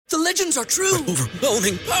The legends are true.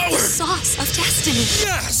 Overwhelming power! Sauce of destiny.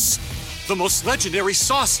 Yes! The most legendary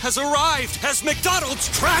sauce has arrived as McDonald's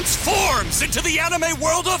transforms into the anime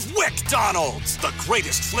world of WickDonald's. The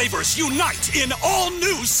greatest flavors unite in all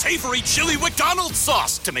new savory chili McDonald's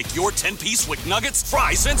sauce to make your 10-piece Wick Nuggets,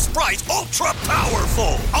 fries, and Sprite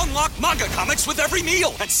ultra-powerful. Unlock manga comics with every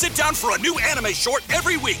meal and sit down for a new anime short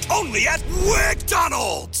every week only at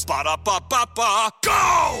WickDonald's. Ba-da-ba-ba-ba,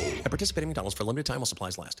 go! And participate in McDonald's for a limited time while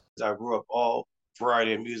supplies last. I grew up all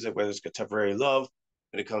variety of music, whether it's contemporary love,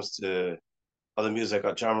 when it comes to other music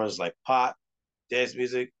or genres like pop, dance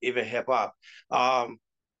music, even hip hop.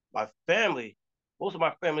 My family, most of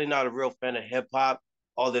my family not a real fan of hip hop.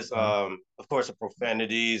 All this, of course, the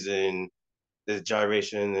profanities and the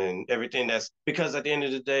gyration and everything. That's because at the end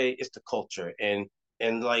of the day, it's the culture. And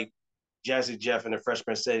like Jazzy Jeff and the Fresh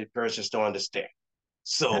Prince said, parents just don't understand.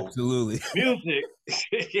 So absolutely, music,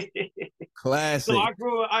 classic. So I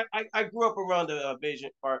grew up around the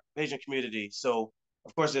Asian community. So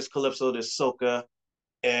of course, there's calypso, there's soca,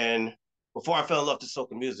 and before I fell in love with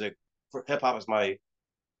soca music, hip hop is my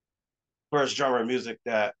first genre of music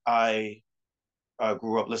that I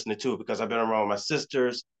grew up listening to because I've been around my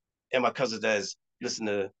sisters and my cousins that's listen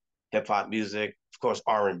to hip hop music, of course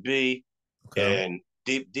R&B, and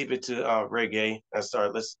deep into reggae. I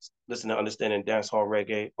started listening to understanding dancehall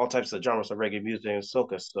reggae, all types of genres of reggae music and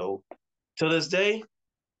soca. So to this day,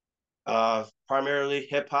 primarily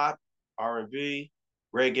hip hop, R&B,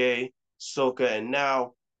 reggae, soca, and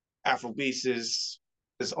now Afrobeats is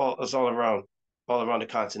all around the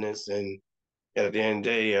continents. And at the end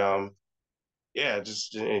of the day,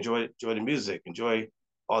 just enjoy the music, enjoy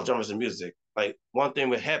all genres of music. Like one thing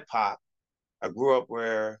with hip hop, I grew up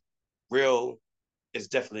where real is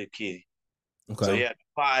definitely key. Okay. So yeah,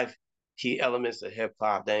 5 key elements of hip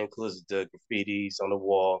hop that includes the graffitis on the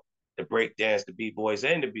wall, the break dance, the b-boys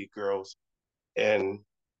and the beat girls, and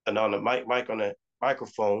on the mic on the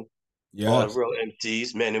microphone, all the real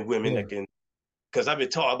MCs, men and women that can, because I've been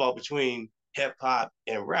taught about between hip hop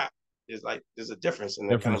and rap. There's a difference in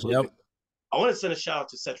that kind of music. I want to send a shout out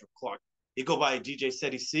to Cedric Clark. He go by DJ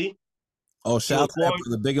Ceddy C. Oh, shout out to that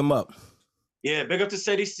brother, big him up. Yeah, big up to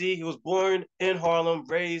Ceddy C. He was born in Harlem,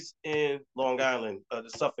 raised in Long Island, the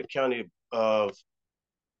Suffolk County of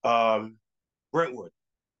Brentwood.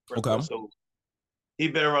 Okay. So he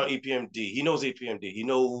been around EPMD. He knows EPMD. He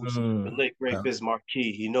knows the late great Biz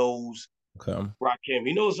Marquis. He knows Rakim.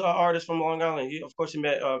 He knows artists from Long Island. Of course, he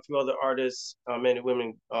met a few other artists, men and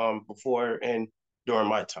women, before and during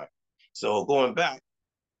my time. So growing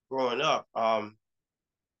up,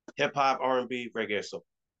 hip hop, R&B, reggae, so.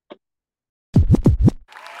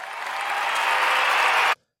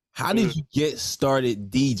 How did you get started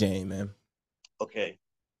DJing, man? Okay,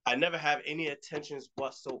 I never have any intentions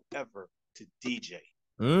whatsoever to DJ.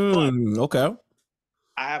 Okay.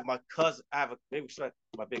 I have my cousin.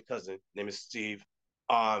 My big cousin. Name is Steve.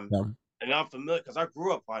 And I'm familiar because I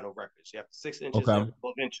grew up vinyl records. You have 6 inches, 12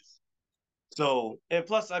 inches. So, and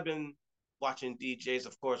plus I've been watching DJs.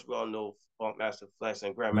 Of course, we all know Funkmaster Flex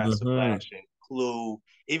and Grandmaster Flash and Clue,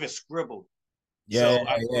 even Scribble. Yeah,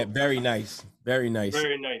 very nice, very nice,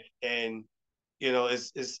 very nice. And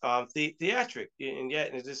it's theatric, and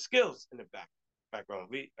yet there's skills in the background.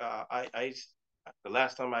 The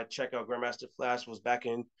last time I checked out Grandmaster Flash was back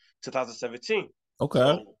in 2017.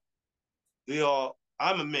 Okay. So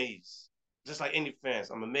I'm amazed, just like any fans.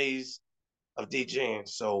 I'm amazed of DJing.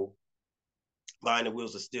 So behind the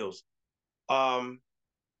wheels of steels. Plus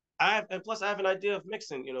I have an idea of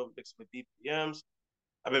mixing. Mixing with BPMs.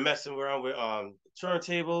 I've been messing around with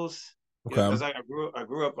turntables. Because I grew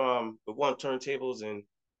up with one turntables, and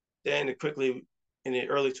then quickly in the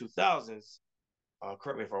early 2000s,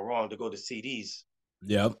 correct me if I'm wrong, to go to CDs.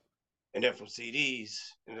 Yep. And then from CDs,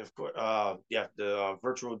 and of course, the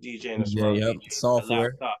virtual DJ and the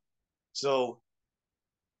software. So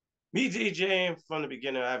me DJing from the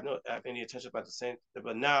beginning, I have any intention about the same.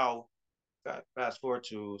 But now, fast forward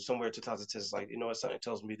to somewhere 2010, it's like something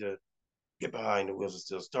tells me to get behind the wheels and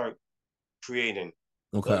still start creating.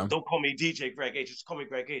 Okay. Don't call me DJ Greg H. Just call me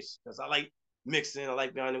Greg H. Because I like mixing. I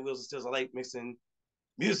like behind the wheels and stills. I like mixing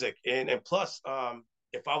music. And plus,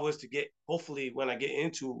 if I was to hopefully when I get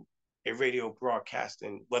into a radio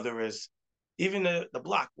broadcasting, whether it's even the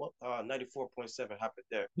block, 94.7 happened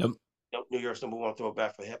there. Yep. New York's #1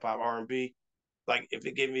 throwback for hip hop, R&B. Like if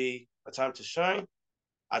it gave me a time to shine,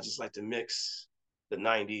 I just like to mix the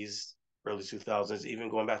 90s, early 2000s, even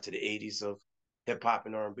going back to the 80s of hip hop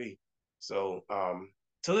and R&B. So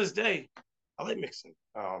to this day, I like mixing.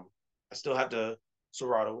 I still have the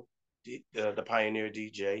Serato, the Pioneer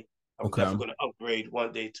DJ. I'm definitely going to upgrade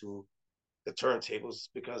one day to the turntables,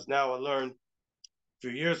 because now I learned a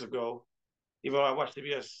few years ago, even though I watched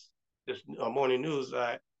CBS this morning news,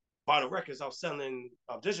 that vinyl records are selling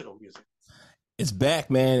digital music. It's back,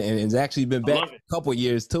 man, and it's actually been back a couple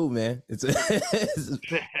years too, man. It's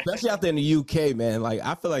especially out there in the UK, man. Like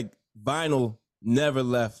I feel like vinyl never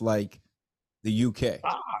left like the UK.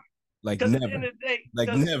 Like never. At the end of the day,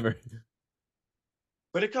 like never.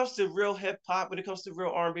 When it comes to real hip hop, when it comes to real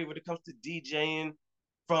R&B, when it comes to DJing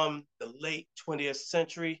from the late 20th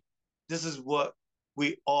century, this is what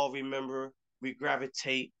we all remember. We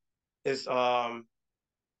gravitate. It's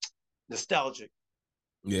nostalgic.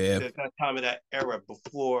 Yeah. That time of that era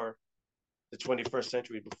before the 21st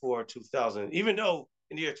century, before 2000. Even though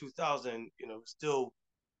in the year 2000, still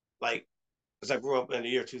like, as I grew up in the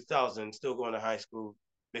year 2000, still going to high school,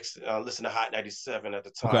 listen to Hot 97 at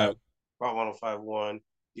the time, okay. Rock 105.1.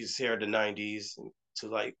 You just hear the 90s to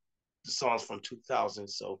like the songs from 2000.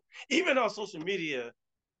 So even on social media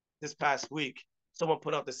this past week, someone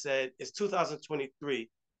put up that said it's 2023,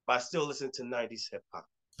 but I still listen to 90s hip hop.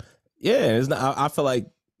 Yeah, it's not, I feel like,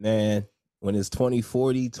 man, when it's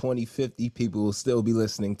 2040, 2050, people will still be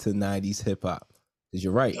listening to 90s hip hop. Because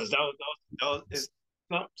you're right.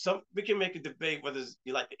 We can make a debate whether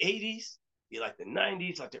you like the 80s, you like the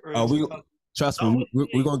 90s, like the early 2000s. Trust me,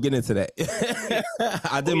 we're going to get into that.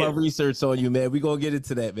 I did my research on you, man. We're going to get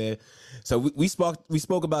into that, man. So we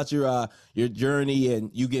spoke about your journey and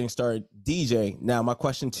you getting started DJing. Now, my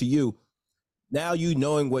question to you, now you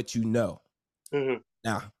knowing what you know. Mm-hmm.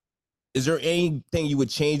 Now, is there anything you would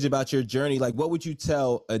change about your journey? Like, what would you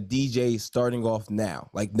tell a DJ starting off now?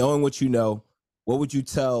 Like, knowing what you know, what would you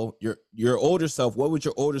tell your older self? What would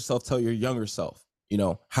your older self tell your younger self?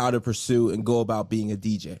 How to pursue and go about being a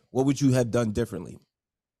DJ. What would you have done differently?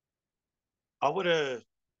 I would have,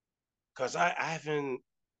 because I haven't,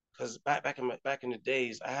 because back in the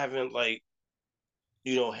days, I haven't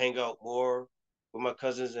hang out more with my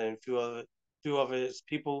cousins and a few of his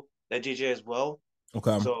people that DJ as well.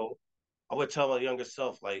 Okay. So I would tell my younger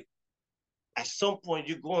self, like, at some point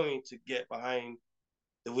you're going to get behind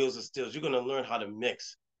the wheels of steel. You're going to learn how to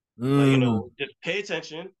mix. Just pay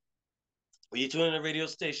attention. When you tune in a radio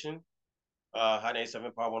station, Hot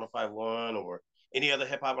 97, Power 105.1, or any other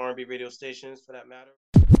hip hop R&B radio stations for that matter.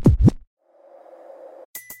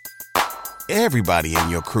 Everybody in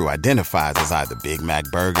your crew identifies as either Big Mac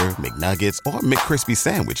Burger, McNuggets, or McCrispy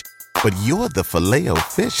Sandwich. But you're the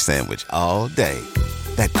Filet-O-Fish Sandwich all day.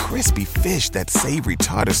 That crispy fish, that savory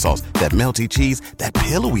tartar sauce, that melty cheese, that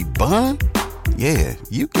pillowy bun. Yeah,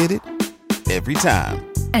 you get it. Every time.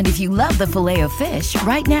 And if you love the Filet-O-Fish,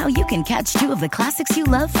 right now you can catch two of the classics you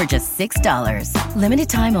love for just $6. Limited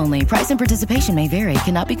time only. Price and participation may vary.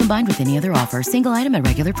 Cannot be combined with any other offer. Single item at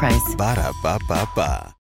regular price. Ba-da-ba-ba-ba.